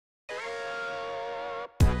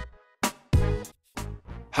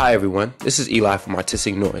Hi everyone, this is Eli from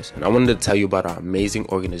Artistic Noise, and I wanted to tell you about our amazing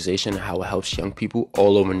organization and how it helps young people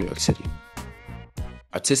all over New York City.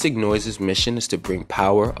 Artistic Noise's mission is to bring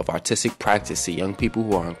power of artistic practice to young people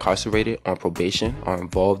who are incarcerated, on probation, or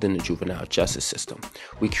involved in the juvenile justice system.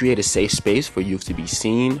 We create a safe space for youth to be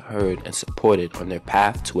seen, heard, and supported on their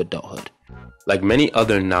path to adulthood. Like many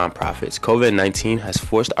other nonprofits, COVID-19 has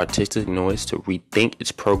forced Artistic Noise to rethink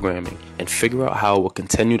its programming and figure out how it will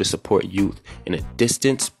continue to support youth in a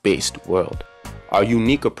distance-based world. Our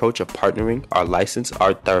unique approach of partnering our licensed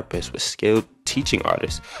art therapists with skilled teaching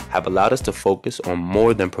artists have allowed us to focus on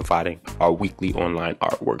more than providing our weekly online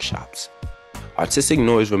art workshops. Artistic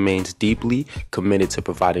Noise remains deeply committed to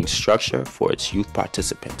providing structure for its youth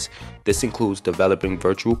participants. This includes developing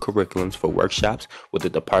virtual curriculums for workshops with the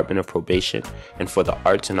Department of Probation and for the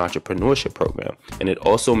Arts and Entrepreneurship program, and it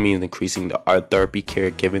also means increasing the art therapy care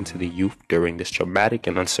given to the youth during this traumatic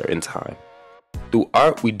and uncertain time. Through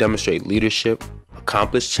art, we demonstrate leadership,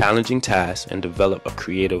 accomplish challenging tasks, and develop a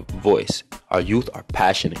creative voice. Our youth are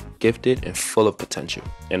passionate, gifted, and full of potential,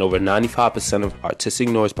 and over 95% of Artistic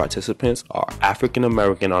Noise participants are African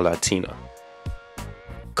American or Latina.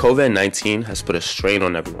 COVID-19 has put a strain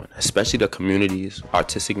on everyone, especially the communities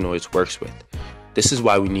Artistic Noise works with. This is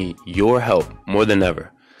why we need your help more than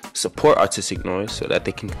ever. Support Artistic Noise so that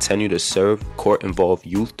they can continue to serve court-involved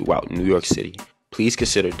youth throughout New York City. Please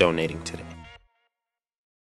consider donating today.